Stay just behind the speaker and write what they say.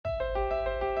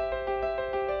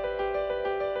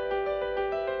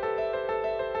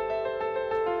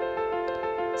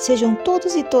Sejam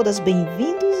todos e todas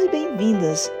bem-vindos e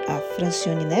bem-vindas a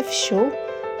Francione Neff Show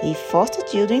e Foster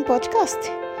Children Podcast.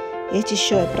 Este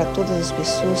show é para todas as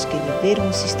pessoas que viveram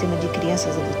no sistema de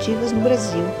crianças adotivas no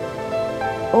Brasil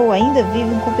ou ainda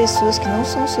vivem com pessoas que não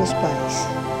são seus pais.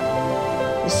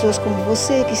 Pessoas como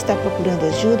você que está procurando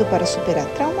ajuda para superar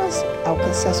traumas,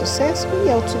 alcançar sucesso e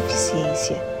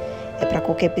autossuficiência. É para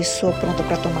qualquer pessoa pronta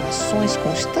para tomar ações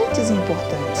constantes e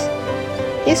importantes.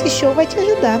 Esse show vai te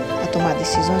ajudar a tomar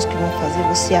decisões que vão fazer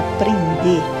você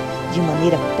aprender de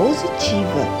maneira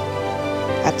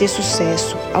positiva, a ter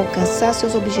sucesso, alcançar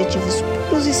seus objetivos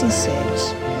puros e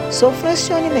sinceros. Sou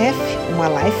Francione Neff, uma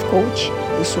life coach.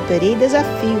 Eu superei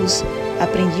desafios,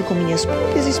 aprendi com minhas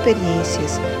próprias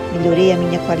experiências, melhorei a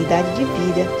minha qualidade de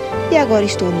vida e agora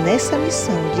estou nessa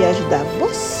missão de ajudar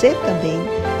você também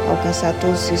a alcançar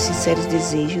todos os seus sinceros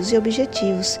desejos e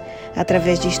objetivos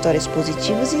através de histórias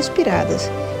positivas e inspiradas.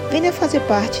 Venha fazer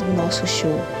parte do nosso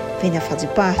show, venha fazer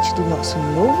parte do nosso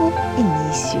novo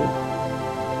início.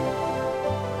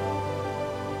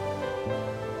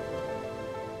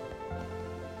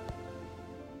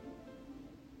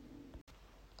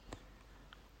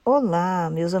 Olá,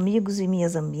 meus amigos e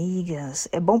minhas amigas.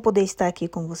 É bom poder estar aqui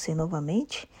com você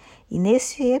novamente. E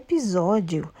nesse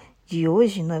episódio de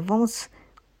hoje, nós vamos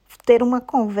ter uma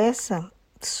conversa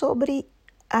sobre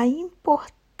a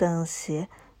importância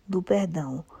do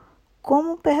perdão.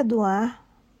 Como perdoar,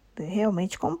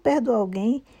 realmente, como perdoar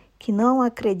alguém que não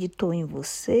acreditou em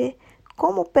você,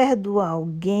 como perdoar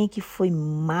alguém que foi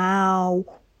mal,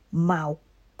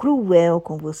 cruel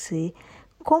com você,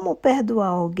 como perdoar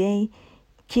alguém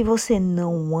que você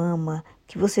não ama,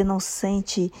 que você não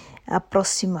sente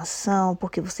aproximação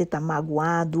porque você está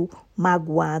magoado,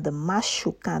 magoada,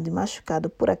 machucado e machucado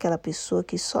por aquela pessoa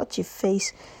que só te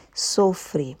fez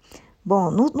sofrer.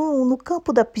 Bom, no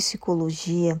campo da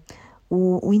psicologia,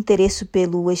 o interesse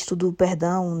pelo estudo do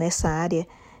perdão nessa área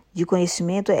de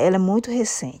conhecimento ela é muito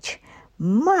recente,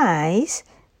 mas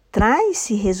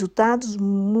traz-se resultados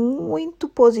muito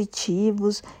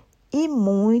positivos e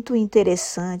muito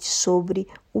interessantes sobre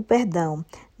o perdão.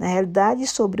 Na realidade,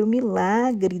 sobre o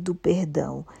milagre do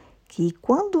perdão, que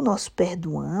quando nós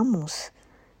perdoamos,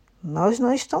 nós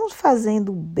não estamos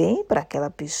fazendo bem para aquela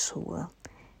pessoa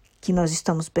que nós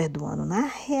estamos perdoando. Na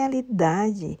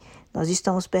realidade, nós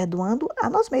estamos perdoando a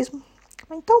nós mesmos.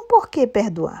 Então, por que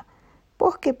perdoar?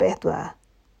 Por que perdoar?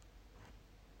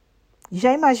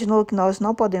 Já imaginou que nós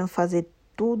não podemos fazer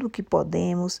tudo o que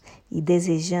podemos e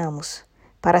desejamos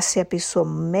para ser a pessoa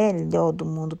melhor do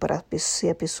mundo, para ser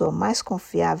a pessoa mais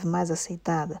confiável, mais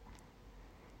aceitada?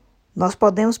 Nós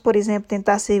podemos, por exemplo,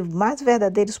 tentar ser o mais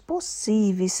verdadeiros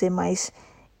possíveis, ser mais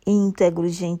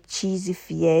íntegros, gentis e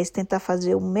fiéis, tentar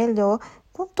fazer o melhor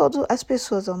com todas as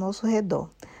pessoas ao nosso redor.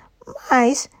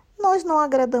 Mas nós não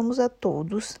agradamos a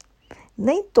todos,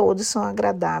 nem todos são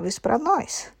agradáveis para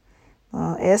nós.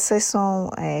 Essas são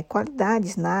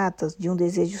qualidades natas de um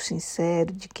desejo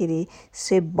sincero, de querer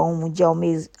ser bom, de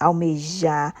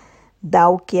almejar, dar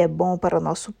o que é bom para o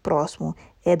nosso próximo.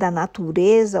 É da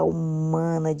natureza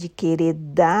humana de querer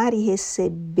dar e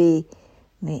receber,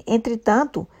 né?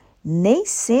 Entretanto, nem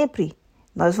sempre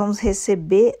nós vamos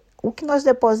receber o que nós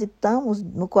depositamos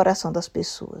no coração das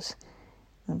pessoas.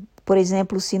 Por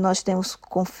exemplo, se nós temos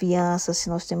confiança, se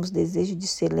nós temos desejo de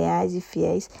ser leais e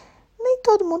fiéis, nem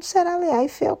todo mundo será leal e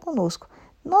fiel conosco.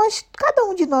 Cada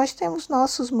um de nós temos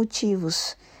nossos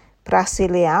motivos para ser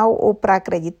leal ou para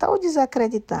acreditar ou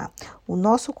desacreditar. O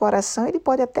nosso coração ele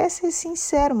pode até ser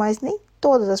sincero, mas nem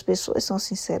todas as pessoas são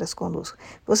sinceras conosco.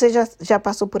 Você já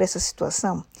passou por essa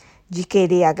situação de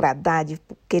querer agradar, de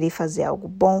querer fazer algo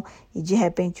bom e de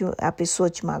repente a pessoa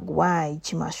te magoar e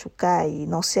te machucar e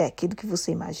não ser aquilo que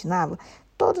você imaginava?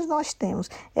 Todos nós temos.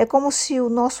 É como se o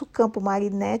nosso campo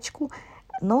magnético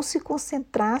não se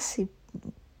concentrasse,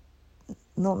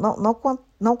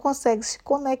 não consegue se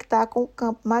conectar com o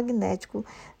campo magnético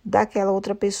daquela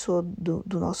outra pessoa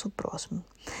do nosso próximo.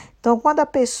 Então, quando a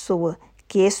pessoa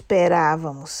que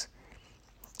esperávamos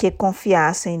que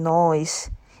confiasse em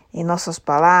nós, em nossas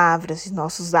palavras, em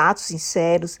nossos atos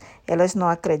sinceros, elas não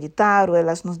acreditaram,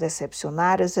 elas nos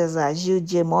decepcionaram, elas agiram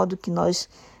de modo que nós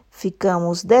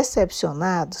ficamos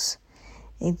decepcionados.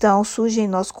 Então, surgem em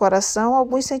nosso coração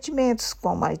alguns sentimentos,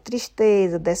 como a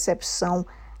tristeza, decepção,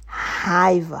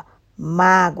 raiva,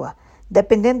 mágoa.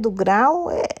 Dependendo do grau,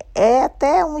 é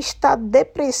até um estado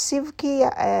depressivo que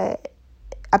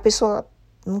a pessoa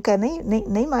não quer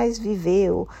nem mais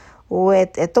viver, ou é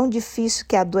tão difícil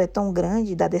que a dor é tão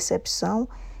grande da decepção,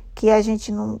 que a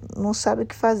gente não sabe o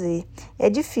que fazer. É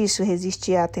difícil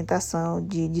resistir à tentação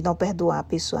de não perdoar a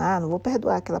pessoa. Não vou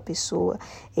perdoar aquela pessoa.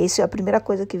 Essa é a primeira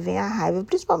coisa que vem a raiva,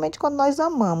 principalmente quando nós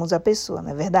amamos a pessoa,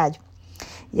 não é verdade?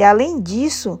 E além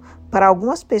disso, para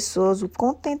algumas pessoas, o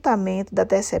contentamento da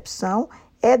decepção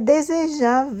é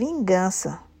desejar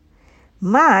vingança.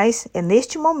 Mas é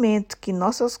neste momento que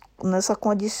nossa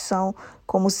condição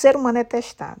como ser humano é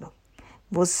testada.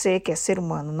 Você que é ser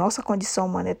humano, nossa condição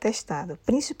humana é testada,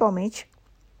 principalmente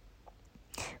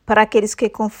para aqueles que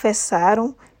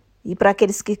confessaram e para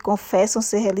aqueles que confessam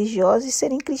ser religiosos e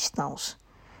serem cristãos.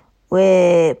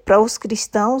 Para os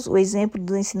cristãos, o exemplo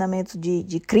do ensinamento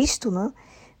de Cristo,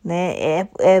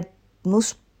 é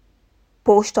nos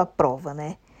posto à prova,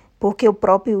 né? Porque o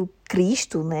próprio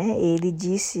Cristo, né, ele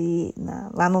disse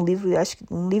lá no livro, acho que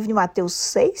no livro de Mateus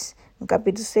 6, no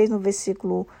capítulo 6,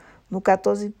 no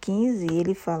 14 e 15,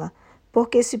 ele fala: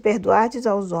 porque se perdoardes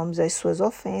aos homens as suas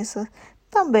ofensas,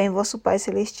 também vosso Pai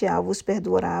Celestial vos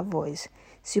perdoará a vós.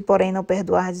 Se, porém, não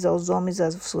perdoardes aos homens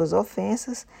as suas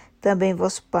ofensas, também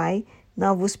vosso Pai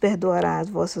não vos perdoará as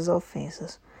vossas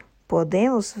ofensas.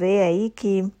 Podemos ver aí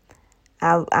que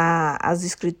as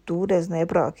escrituras, né,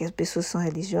 para que as pessoas são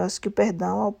religiosas, que o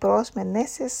perdão ao próximo é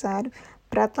necessário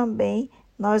para também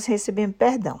nós recebermos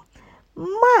perdão.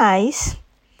 Mas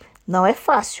não é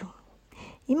fácil.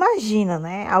 Imagina,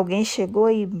 né? Alguém chegou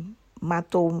e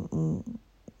matou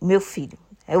meu filho.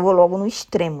 Eu vou logo no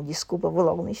extremo, desculpa, eu vou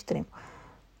logo no extremo.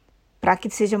 Para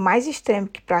que seja mais extremo,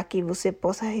 para que você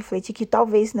possa refletir que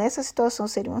talvez nessa situação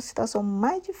seria uma situação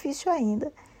mais difícil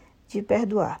ainda de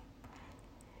perdoar.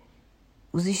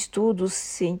 Os estudos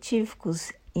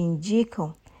científicos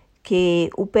indicam que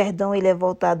o perdão ele é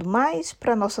voltado mais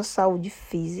para a nossa saúde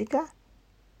física,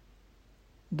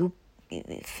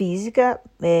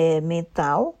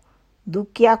 mental, do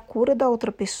que a cura da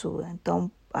outra pessoa. Então,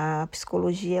 a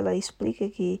psicologia ela explica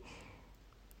que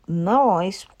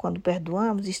nós, quando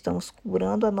perdoamos, estamos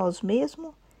curando a nós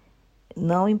mesmos,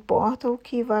 não importa o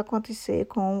que vai acontecer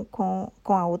com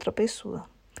a outra pessoa.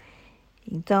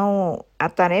 Então, a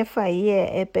tarefa aí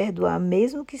é perdoar,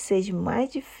 mesmo que seja mais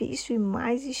difícil e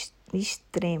mais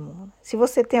extremo. Se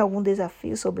você tem algum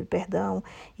desafio sobre perdão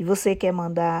e você quer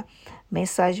mandar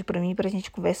mensagem para mim para a gente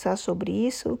conversar sobre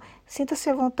isso, sinta-se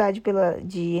à vontade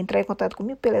de entrar em contato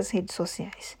comigo pelas redes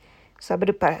sociais.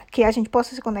 Sabe, para que a gente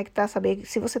possa se conectar, saber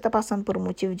se você está passando por um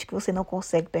motivo de que você não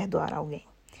consegue perdoar alguém.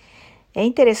 É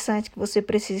interessante que você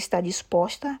precisa estar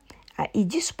disposto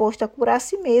a curar a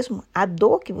si mesmo, a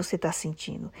dor que você está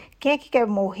sentindo. Quem é que quer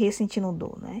morrer sentindo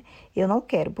dor, né? Eu não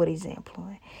quero, por exemplo.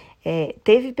 Né?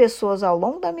 Teve pessoas ao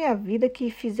longo da minha vida que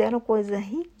fizeram coisas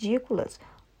ridículas,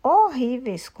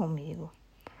 horríveis comigo.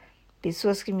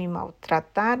 Pessoas que me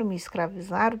maltrataram, me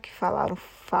escravizaram, que falaram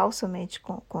falsamente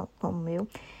como eu.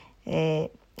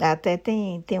 Até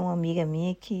tem uma amiga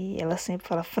minha que ela sempre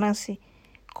fala: Franci,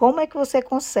 como é que você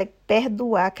consegue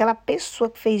perdoar aquela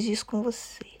pessoa que fez isso com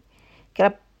você?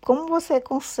 Como você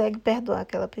consegue perdoar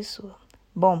aquela pessoa?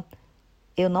 Bom,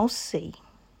 eu não sei.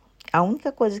 A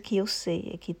única coisa que eu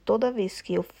sei é que toda vez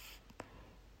que eu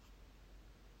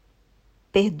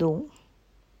perdoo,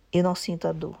 eu não sinto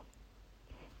a dor.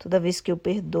 Toda vez que eu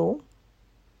perdoo,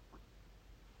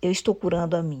 eu estou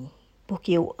curando a mim,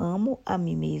 porque eu amo a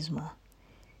mim mesma.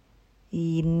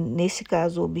 E nesse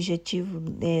caso, o objetivo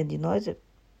de nós é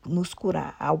nos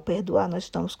curar. Ao perdoar, nós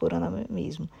estamos curando a mim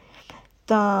mesmo.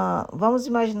 Então, vamos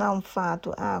imaginar um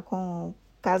fato com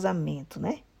casamento,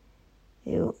 né?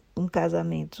 Um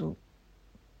casamento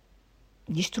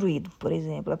destruído, por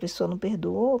exemplo. A pessoa não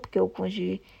perdoou porque o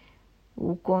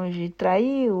cônjuge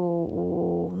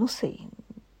traiu, não sei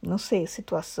a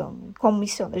situação. Como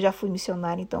missionária, eu já fui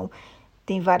missionária, então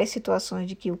tem várias situações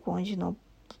de que o cônjuge não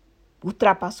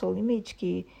ultrapassou o limite,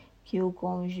 que o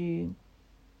cônjuge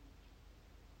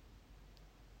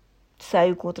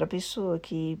saiu com outra pessoa,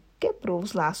 que quebrou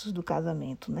os laços do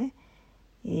casamento, né?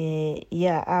 E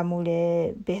a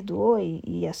mulher perdoou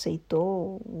e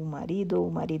aceitou o marido, ou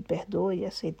o marido perdoou e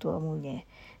aceitou a mulher.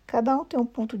 Cada um tem um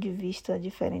ponto de vista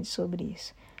diferente sobre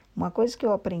isso. Uma coisa que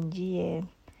eu aprendi é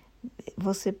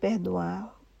você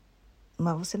perdoar,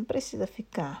 mas você não precisa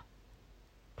ficar.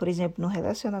 Por exemplo, no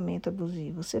relacionamento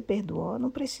abusivo, você perdoou,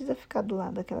 não precisa ficar do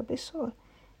lado daquela pessoa.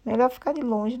 Melhor ficar de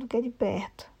longe do que de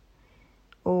perto.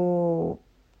 Ou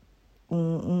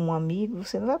um amigo,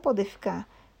 você não vai poder ficar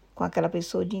com aquela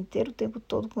pessoa o dia inteiro, o tempo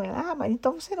todo com ela. Mas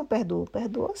então você não perdoou.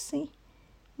 Perdoou sim.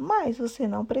 Mas você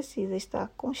não precisa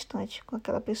estar constante com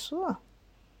aquela pessoa.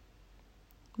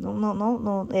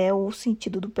 Não, o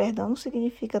sentido do perdão não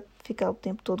significa ficar o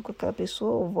tempo todo com aquela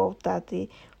pessoa ou voltar a ter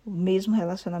o mesmo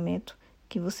relacionamento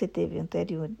que você teve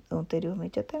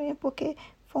anteriormente, até mesmo porque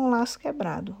foi um laço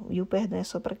quebrado. E o perdão é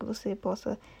só para que você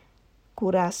possa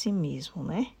curar a si mesmo,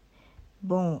 né?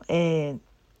 Bom,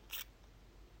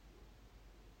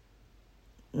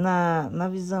 na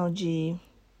visão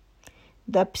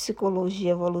da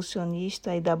psicologia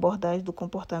evolucionista e da abordagem do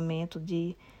comportamento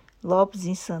de Lopes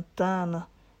e Santana,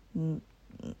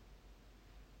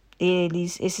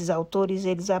 esses autores,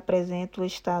 eles apresentam o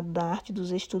estado da arte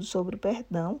dos estudos sobre o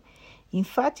perdão,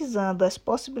 enfatizando as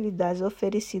possibilidades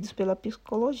oferecidas pela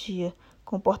psicologia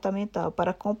comportamental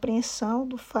para a compreensão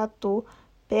do fator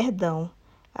perdão,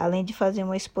 além de fazer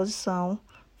uma exposição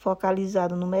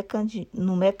focalizada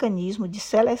no mecanismo de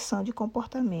seleção de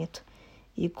comportamento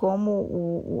e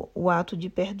como o ato de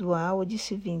perdoar ou de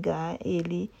se vingar,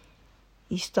 ele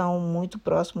estão muito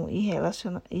próximos e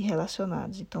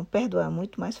relacionados. Então, perdoar é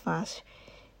muito mais fácil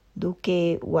do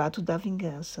que o ato da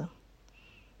vingança.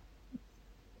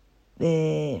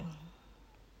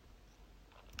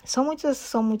 São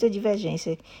muitas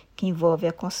divergências que envolvem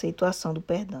a conceituação do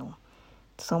perdão.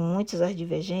 São muitas as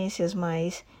divergências,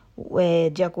 mas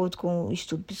de acordo com o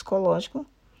estudo psicológico,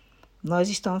 nós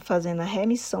estamos fazendo a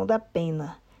remissão da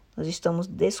pena. Nós estamos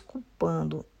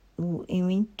desculpando em um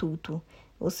intuito,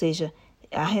 ou seja,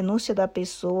 a renúncia da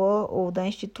pessoa ou da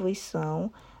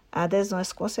instituição, a adesão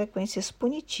às consequências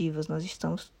punitivas. Nós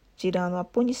estamos tirando a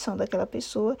punição daquela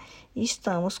pessoa e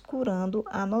estamos curando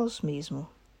a nós mesmos.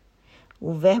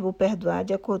 O verbo perdoar,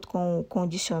 de acordo com o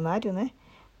dicionário, né,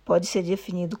 pode ser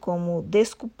definido como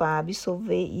desculpar,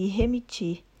 absolver e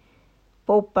remitir,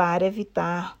 poupar,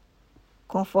 evitar,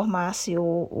 conformar-se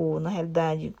ou, na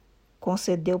realidade,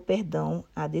 conceder o perdão,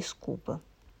 a desculpa.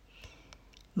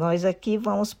 Nós aqui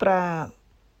vamos para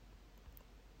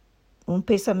um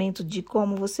pensamento de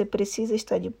como você precisa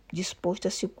estar disposto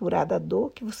a se curar da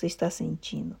dor que você está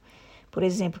sentindo. Por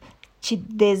exemplo, te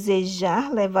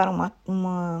desejar levar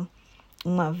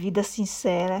uma vida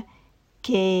sincera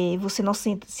que você não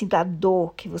sinta a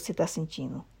dor que você está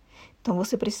sentindo. Então,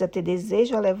 você precisa ter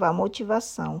desejo a levar a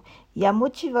motivação. E a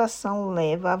motivação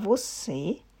leva a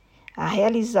você a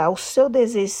realizar o seu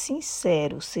desejo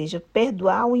sincero, ou seja,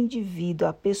 perdoar o indivíduo,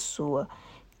 a pessoa,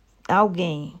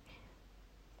 alguém,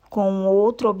 com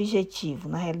outro objetivo,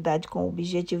 na realidade, com o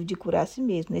objetivo de curar a si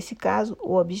mesmo. Nesse caso,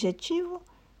 o objetivo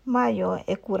maior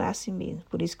é curar a si mesmo.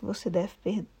 Por isso que você deve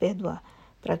perdoar,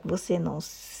 para que você não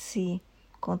se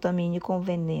contamine com o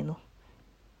veneno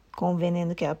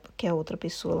que a outra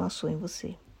pessoa lançou em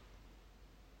você.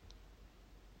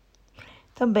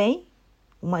 Também,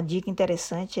 uma dica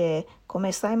interessante é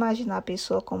começar a imaginar a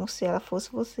pessoa como se ela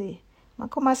fosse você. Mas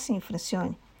como assim,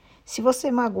 Francione? Se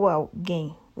você magoar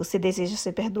alguém, você deseja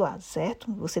ser perdoado,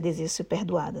 certo? Você deseja ser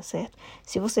perdoada, certo?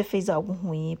 Se você fez algo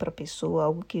ruim para a pessoa,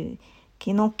 algo que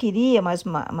não queria,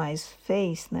 mas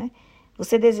fez, né?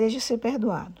 Você deseja ser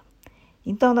perdoado.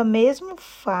 Então, no mesmo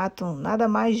fato, nada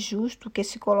mais justo que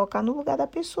se colocar no lugar da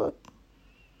pessoa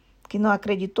que não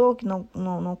acreditou, que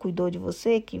não cuidou de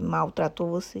você, que maltratou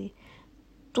você.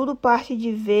 Tudo parte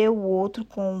de ver o outro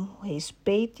com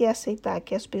respeito e aceitar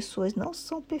que as pessoas não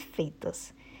são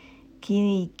perfeitas.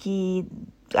 Que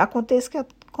aconteça que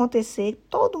acontecer,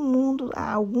 todo mundo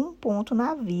a algum ponto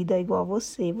na vida, igual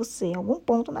você em algum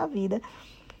ponto na vida,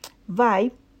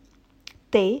 vai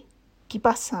ter que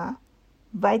passar,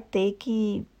 vai ter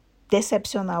que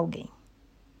decepcionar alguém.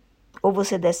 Ou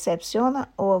você decepciona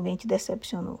ou alguém te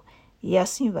decepcionou. E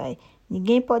assim vai.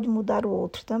 Ninguém pode mudar o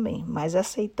outro também, mas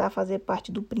aceitar fazer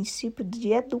parte do princípio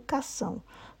de educação,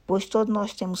 pois todos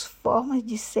nós temos formas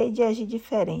de ser e de agir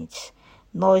diferentes.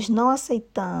 Nós não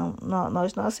aceitamos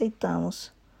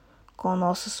com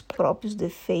nossos próprios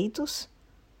defeitos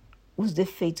os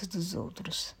defeitos dos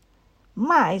outros.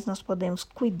 Mas nós podemos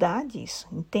cuidar disso,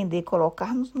 entender,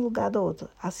 colocar-nos no lugar do outro.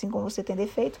 Assim como você tem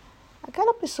defeito,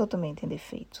 aquela pessoa também tem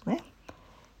defeito, né?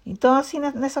 Então, assim,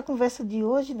 nessa conversa de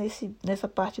hoje, nessa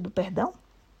parte do perdão,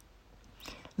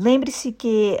 lembre-se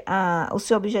que o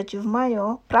seu objetivo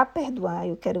maior para perdoar,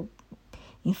 eu quero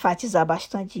enfatizar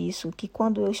bastante isso, que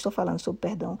quando eu estou falando sobre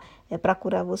perdão, é para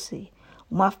curar você.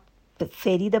 Uma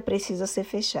ferida precisa ser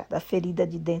fechada, a ferida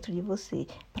de dentro de você,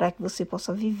 para que você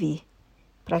possa viver,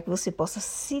 para que você possa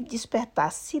se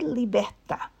despertar, se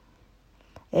libertar.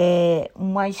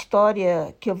 Uma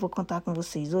história que eu vou contar com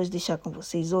vocês hoje, deixar com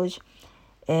vocês hoje,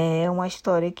 é uma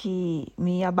história que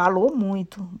me abalou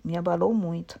muito.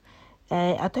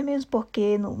 Até mesmo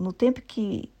porque no tempo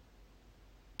que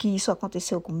isso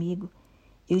aconteceu comigo,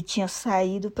 eu tinha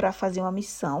saído para fazer uma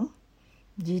missão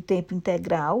de tempo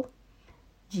integral,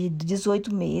 de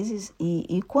 18 meses,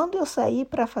 e quando eu saí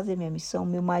para fazer minha missão,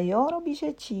 meu maior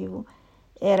objetivo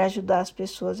era ajudar as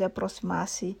pessoas a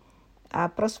aproximar-se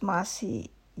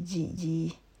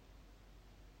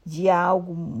de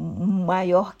algo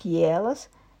maior que elas,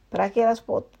 para que elas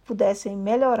pudessem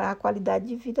melhorar a qualidade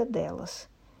de vida delas.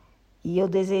 E eu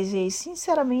desejei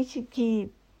sinceramente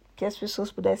que as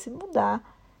pessoas pudessem mudar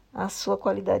a sua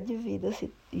qualidade de vida.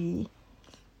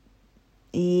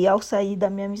 E ao sair da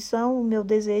minha missão, o meu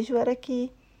desejo era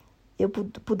que eu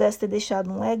pudesse ter deixado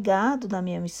um legado na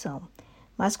minha missão.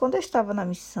 Mas quando eu estava na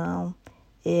missão,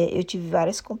 eu tive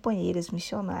várias companheiras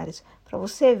missionárias. Para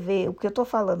você ver, o que eu estou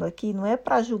falando aqui não é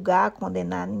para julgar,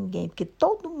 condenar ninguém, porque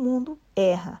todo mundo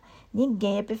erra.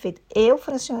 Ninguém é perfeito. Eu,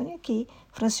 Francione aqui,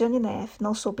 Francione Neff,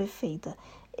 não sou perfeita.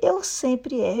 Eu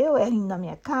sempre erro. Eu erro na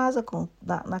minha casa,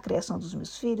 na criação dos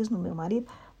meus filhos, no meu marido,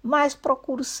 mas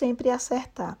procuro sempre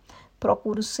acertar.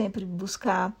 Procuro sempre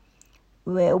buscar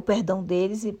o perdão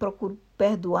deles e procuro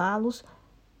perdoá-los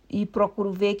e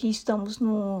procuro ver que estamos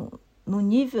no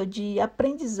nível de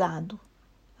aprendizado,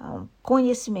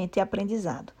 conhecimento e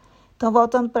aprendizado. Então,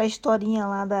 voltando para a historinha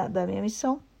lá da minha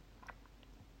missão,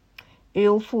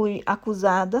 eu fui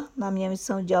acusada na minha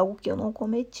missão de algo que eu não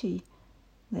cometi.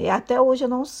 E até hoje eu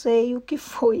não sei o que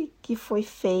foi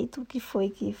feito, o que foi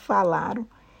que falaram,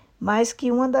 mas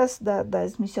que uma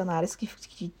das missionárias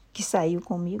que saiu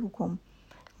comigo, com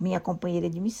minha companheira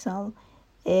de missão,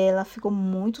 ela ficou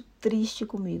muito triste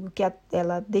comigo, que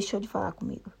ela deixou de falar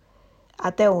comigo.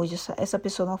 Até hoje, essa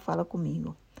pessoa não fala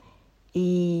comigo.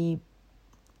 E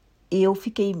eu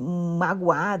fiquei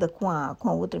magoada com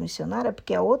a outra missionária,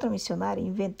 porque a outra missionária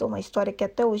inventou uma história que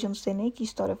até hoje eu não sei nem que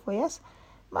história foi essa,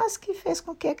 mas que fez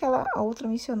com que a outra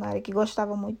missionária, que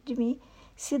gostava muito de mim,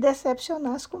 se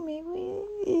decepcionasse comigo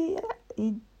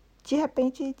e de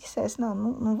repente dissesse,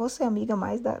 não vou ser amiga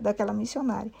mais daquela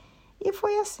missionária. E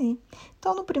foi assim.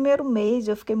 Então, no primeiro mês,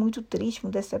 eu fiquei muito triste,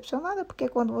 muito decepcionada, porque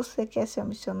quando você quer ser uma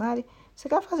missionária, você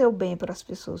quer fazer o bem para as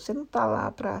pessoas. Você não está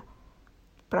lá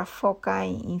para focar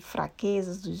em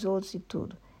fraquezas dos outros e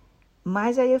tudo.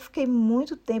 Mas aí eu fiquei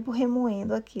muito tempo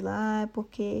remoendo aquilo.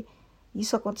 Porque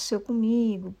isso aconteceu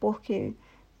comigo, porque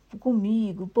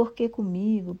comigo.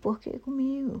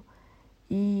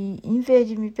 E em vez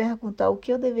de me perguntar o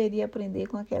que eu deveria aprender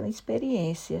com aquela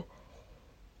experiência,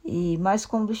 mas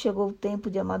quando chegou o tempo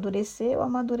de amadurecer, eu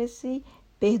amadureci,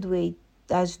 perdoei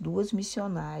as duas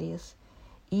missionárias.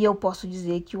 E eu posso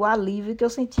dizer que o alívio que eu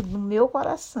senti no meu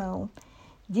coração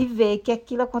de ver que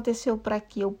aquilo aconteceu para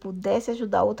que eu pudesse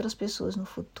ajudar outras pessoas no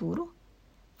futuro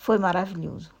foi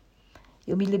maravilhoso.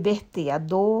 Eu me libertei. A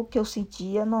dor que eu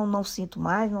sentia, não sinto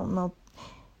mais,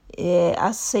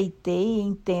 aceitei e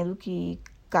entendo que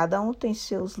cada um tem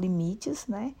seus limites,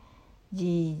 né?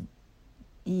 E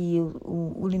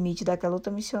o limite daquela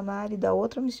outra missionária e da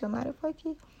outra missionária foi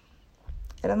que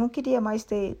ela não queria mais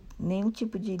ter nenhum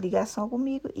tipo de ligação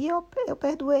comigo e eu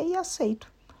perdoei e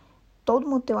aceito. Todo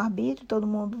mundo tem um arbítrio, todo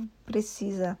mundo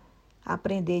precisa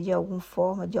aprender de alguma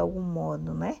forma, de algum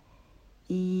modo, né?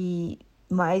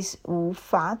 Mas o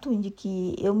fato de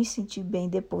que eu me senti bem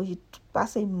depois de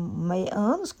passei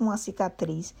anos com uma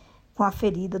cicatriz, com a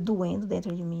ferida doendo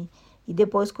dentro de mim. E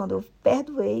depois, quando eu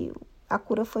perdoei, a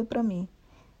cura foi para mim.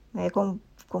 É como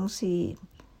se,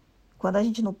 quando a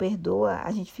gente não perdoa,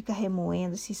 a gente fica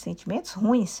remoendo esses sentimentos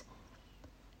ruins.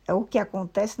 O que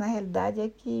acontece, na realidade, é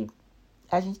que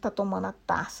a gente está tomando a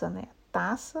taça, né?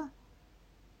 Taça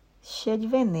cheia de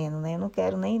veneno, né? Eu não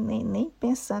quero nem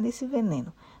pensar nesse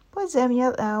veneno. Pois é,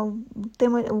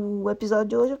 o episódio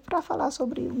de hoje é para falar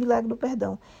sobre o milagre do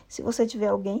perdão. Se você tiver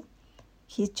alguém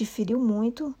que te feriu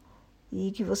muito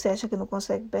e que você acha que não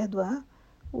consegue perdoar,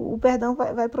 o perdão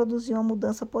vai produzir uma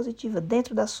mudança positiva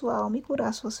dentro da sua alma e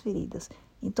curar suas feridas.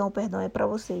 Então, o perdão é para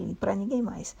você e para ninguém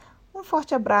mais. Um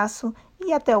forte abraço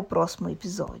e até o próximo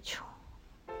episódio.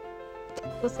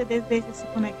 Se você deseja se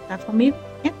conectar comigo,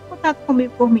 entre em contato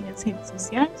comigo por minhas redes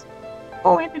sociais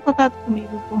ou entre em contato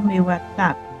comigo por meu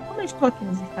WhatsApp. Como eu estou aqui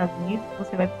nos Estados Unidos,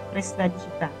 você vai precisar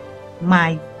digitar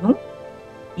 +1.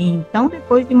 E então,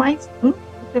 depois de +1,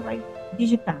 você vai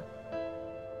digitar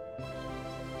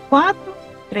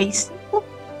 435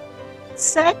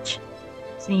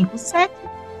 757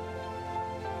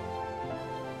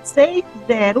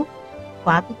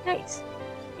 6043.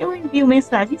 Eu envio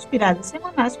mensagens inspiradas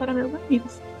semanais para meus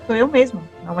amigos. Sou eu mesma,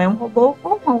 não é um robô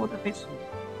ou uma outra pessoa.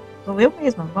 Sou eu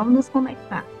mesma, vamos nos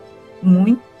conectar.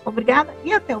 Muito obrigada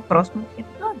e até o próximo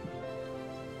episódio.